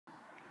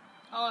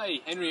Hi,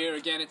 Henry here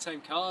again at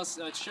Thame Cars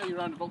to show you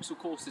around a Vauxhall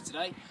Corsa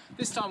today.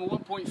 This time a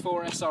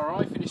 1.4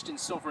 SRI finished in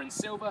Sovereign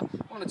Silver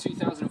on a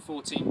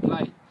 2014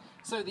 plate.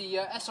 So the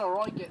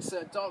SRI gets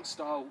dark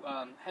style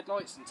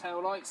headlights and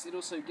tail lights. It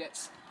also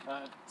gets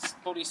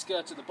body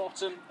skirt at the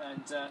bottom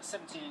and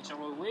 17-inch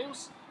alloy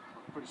wheels.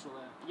 I'm pretty sure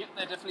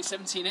they're definitely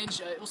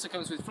 17-inch. It also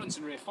comes with front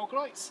and rear fog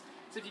lights.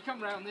 So if you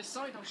come around this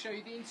side, I'll show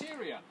you the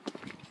interior.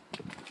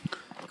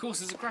 Of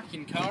course, it's a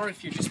cracking car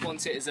if you just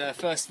want it as a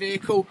first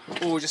vehicle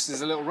or just as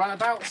a little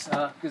runabout,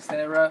 because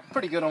they're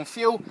pretty good on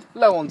fuel,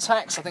 low on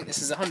tax. I think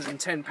this is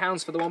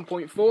 £110 for the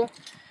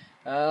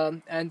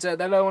 1.4, and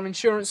they're low on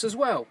insurance as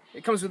well.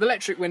 It comes with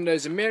electric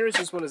windows and mirrors,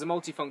 as well as a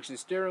multifunction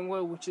steering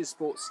wheel, which is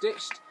sports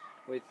stitched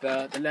with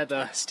the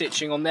leather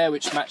stitching on there,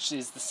 which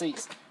matches the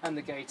seats and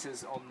the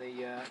gaiters on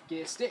the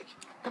gear stick.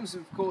 Comes,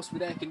 of course,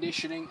 with air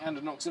conditioning and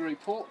an auxiliary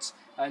port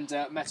and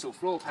metal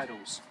floor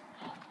pedals.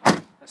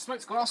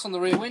 Smoked glass on the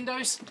rear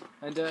windows,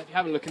 and if you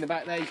have a look in the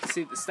back there, you can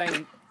see the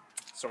same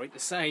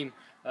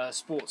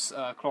sports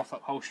cloth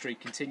upholstery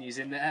continues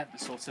in there, the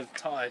sort of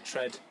tyre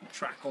tread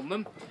track on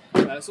them.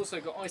 It's also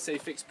got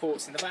ISOFIX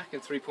ports in the back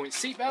and 3-point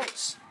seat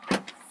belts.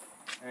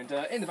 And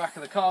in the back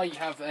of the car you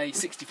have a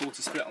 60-40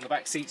 split on the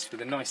back seats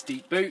with a nice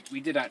deep boot. We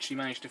did actually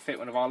manage to fit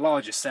one of our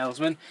largest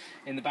salesmen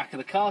in the back of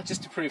the car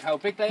just to prove how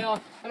big they are,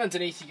 and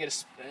underneath you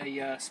get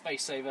a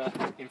space saver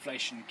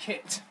inflation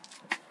kit.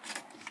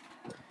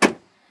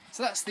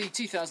 So that's the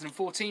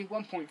 2014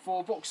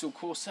 1.4 Vauxhall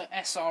Corsa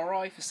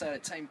SRI for sale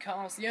at Thame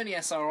Cars, the only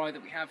SRI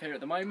that we have here at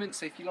the moment.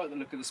 So if you like the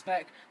look of the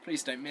spec,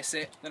 please don't miss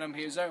it. The number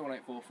here is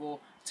 01844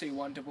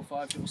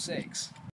 215566.